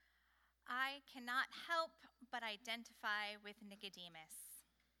I cannot help but identify with Nicodemus.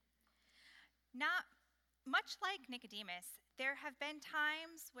 Not much like Nicodemus, there have been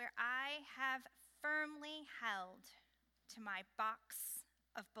times where I have firmly held to my box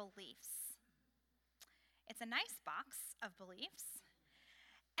of beliefs. It's a nice box of beliefs.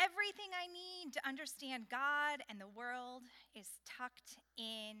 Everything I need to understand God and the world is tucked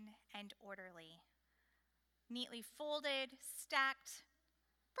in and orderly. Neatly folded, stacked,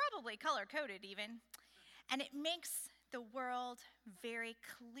 probably color-coded even, and it makes the world very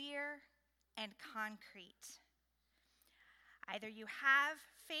clear and concrete. Either you have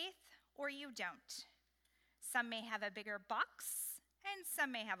faith or you don't. Some may have a bigger box, and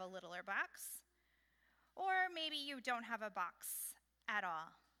some may have a littler box. Or maybe you don't have a box at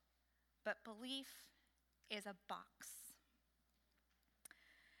all. But belief is a box.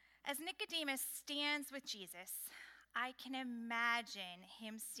 As Nicodemus stands with Jesus, I can imagine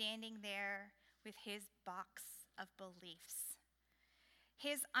him standing there with his box of beliefs.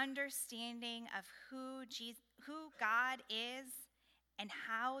 His understanding of who God is and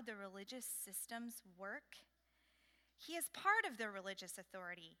how the religious systems work. He is part of the religious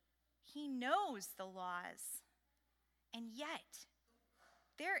authority. He knows the laws. And yet,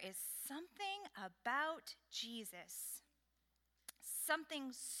 there is something about Jesus,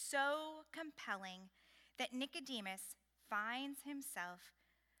 something so compelling that Nicodemus finds himself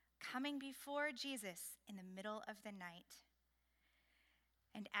coming before Jesus in the middle of the night.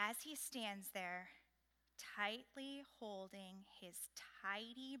 And as he stands there, tightly holding his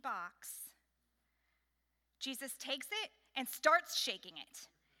tidy box, Jesus takes it and starts shaking it.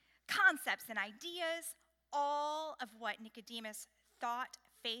 Concepts and ideas, all of what Nicodemus thought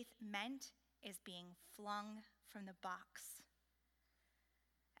faith meant, is being flung from the box.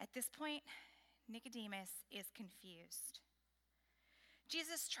 At this point, Nicodemus is confused.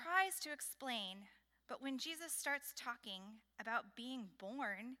 Jesus tries to explain, but when Jesus starts talking about being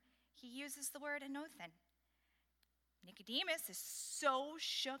born, he uses the word anothen. Nicodemus is so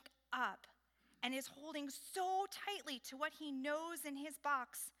shook up and is holding so tightly to what he knows in his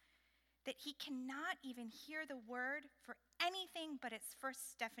box that he cannot even hear the word for anything but its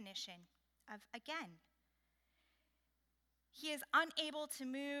first definition of again. He is unable to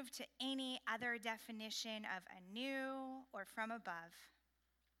move to any other definition of anew or from above.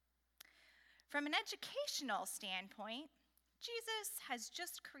 From an educational standpoint, Jesus has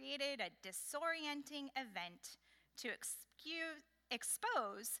just created a disorienting event to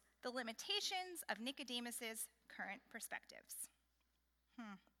expose the limitations of Nicodemus's current perspectives.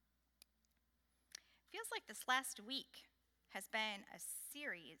 Feels like this last week has been a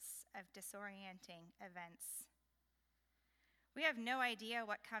series of disorienting events. We have no idea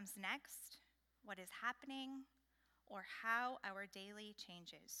what comes next, what is happening, or how our daily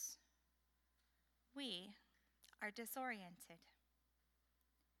changes. We are disoriented.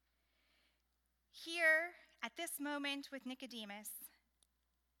 Here, at this moment with Nicodemus,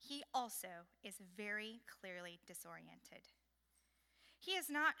 he also is very clearly disoriented. He is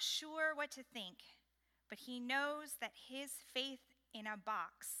not sure what to think, but he knows that his faith in a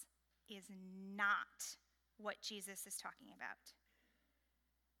box is not what Jesus is talking about.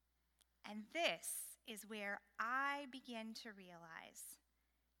 And this is where I begin to realize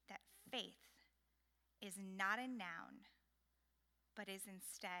that faith is not a noun, but is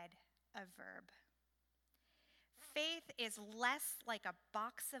instead a verb. Faith is less like a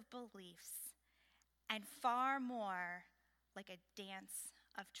box of beliefs and far more like a dance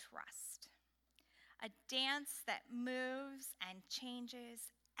of trust. A dance that moves and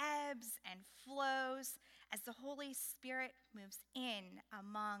changes, ebbs and flows as the Holy Spirit moves in,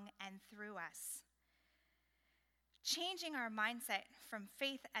 among, and through us. Changing our mindset from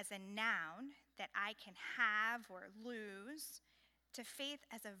faith as a noun that I can have or lose to faith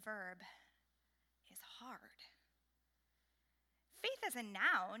as a verb is hard. Faith as a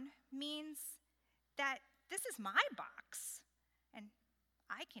noun means that this is my box, and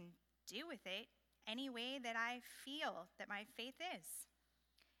I can do with it any way that I feel that my faith is.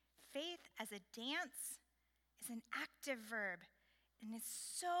 Faith as a dance is an active verb and is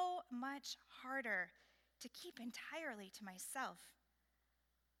so much harder to keep entirely to myself,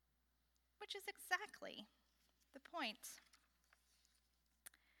 which is exactly the point.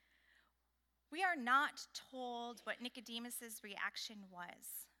 We are not told what Nicodemus's reaction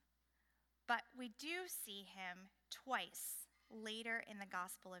was, but we do see him twice later in the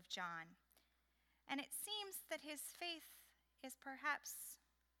Gospel of John. And it seems that his faith is perhaps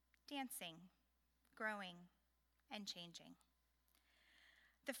dancing, growing, and changing.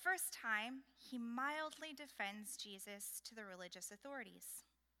 The first time, he mildly defends Jesus to the religious authorities.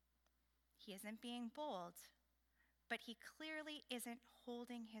 He isn't being bold, but he clearly isn't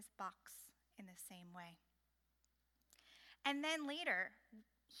holding his box in the same way. And then later,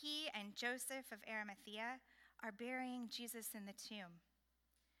 he and Joseph of Arimathea are burying Jesus in the tomb.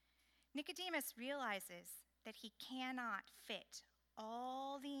 Nicodemus realizes that he cannot fit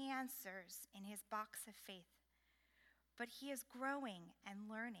all the answers in his box of faith, but he is growing and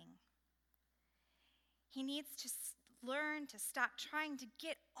learning. He needs to learn to stop trying to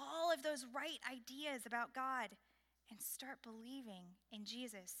get all of those right ideas about God and start believing in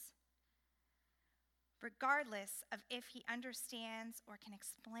Jesus. Regardless of if he understands or can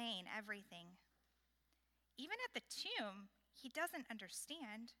explain everything. Even at the tomb, he doesn't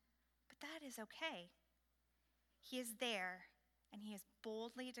understand, but that is okay. He is there, and he is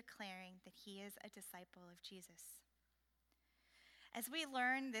boldly declaring that he is a disciple of Jesus. As we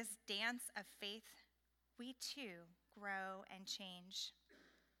learn this dance of faith, we too grow and change.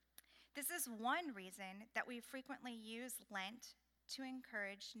 This is one reason that we frequently use Lent to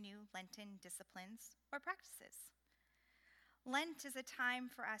encourage new Lenten disciplines or practices. Lent is a time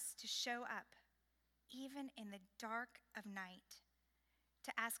for us to show up, even in the dark of night,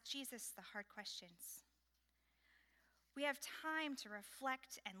 to ask Jesus the hard questions. We have time to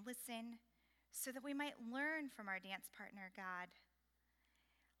reflect and listen so that we might learn from our dance partner, God.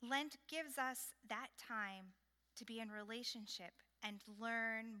 Lent gives us that time to be in relationship and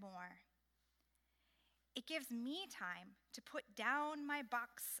learn more. It gives me time to put down my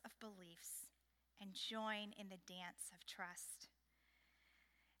box of beliefs and join in the dance of trust.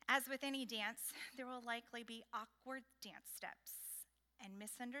 As with any dance, there will likely be awkward dance steps and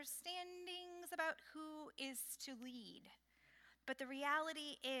misunderstandings about who is to lead. But the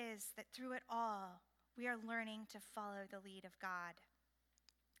reality is that through it all, we are learning to follow the lead of God.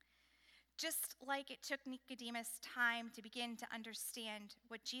 Just like it took Nicodemus time to begin to understand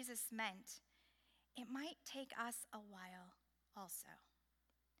what Jesus meant, it might take us a while also.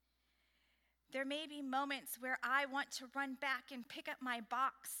 There may be moments where I want to run back and pick up my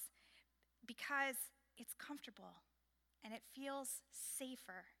box because it's comfortable and it feels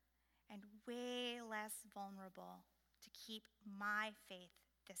safer and way less vulnerable to keep my faith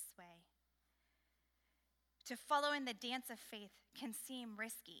this way. To follow in the dance of faith can seem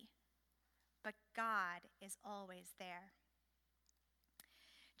risky, but God is always there.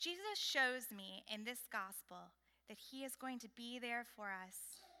 Jesus shows me in this gospel that he is going to be there for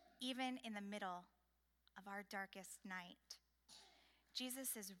us, even in the middle of our darkest night.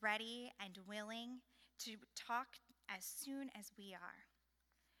 Jesus is ready and willing to talk as soon as we are.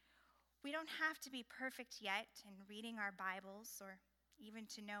 We don't have to be perfect yet in reading our Bibles or even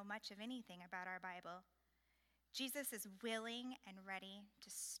to know much of anything about our Bible. Jesus is willing and ready to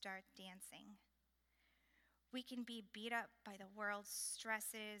start dancing. We can be beat up by the world's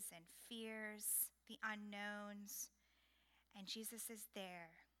stresses and fears, the unknowns, and Jesus is there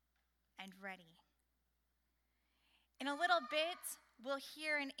and ready. In a little bit, we'll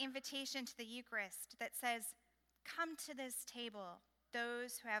hear an invitation to the Eucharist that says, "Come to this table,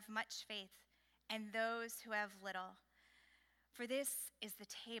 those who have much faith and those who have little, for this is the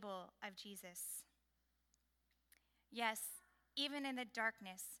table of Jesus." Yes, even in the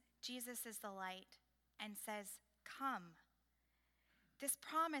darkness, Jesus is the light and says, "Come." This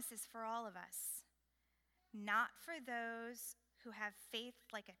promise is for all of us, not for those who have faith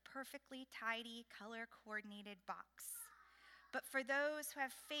like a perfectly tidy, color-coordinated box, but for those who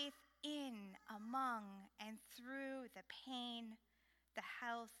have faith in, among, and through the pain, the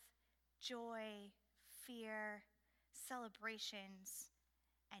health, joy, fear, celebrations,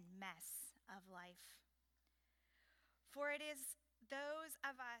 and mess of life. For it is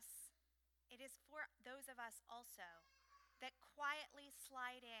for those of us also that quietly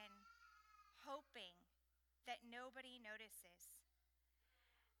slide in, hoping that nobody notices.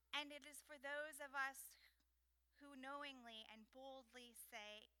 And it is for those of us who knowingly and boldly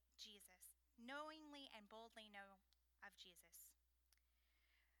say Jesus, knowingly and boldly know of Jesus.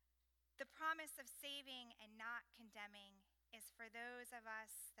 The promise of saving and not condemning is for those of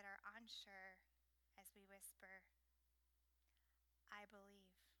us that are unsure as we whisper, "I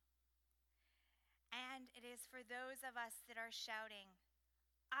believe." And it is for those of us that are shouting,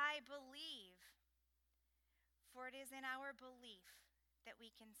 "I believe." For it is in our belief that we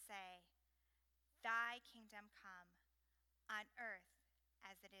can say, "Thy kingdom come on earth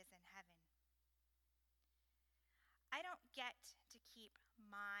as it is in heaven." I don't get to keep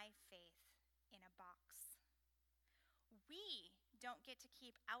my faith in a box. We don't get to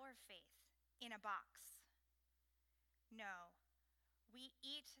keep our faith in a box. No, we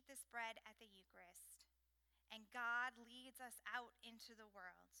eat this bread at the Eucharist, and God leads us out into the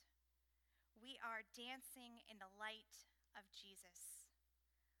world. We are dancing in the light of Jesus,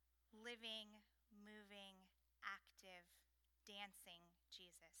 living, moving, active, dancing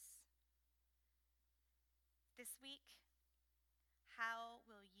Jesus. This week, how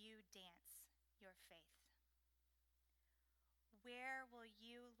will you dance your faith? Where will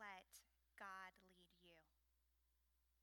you let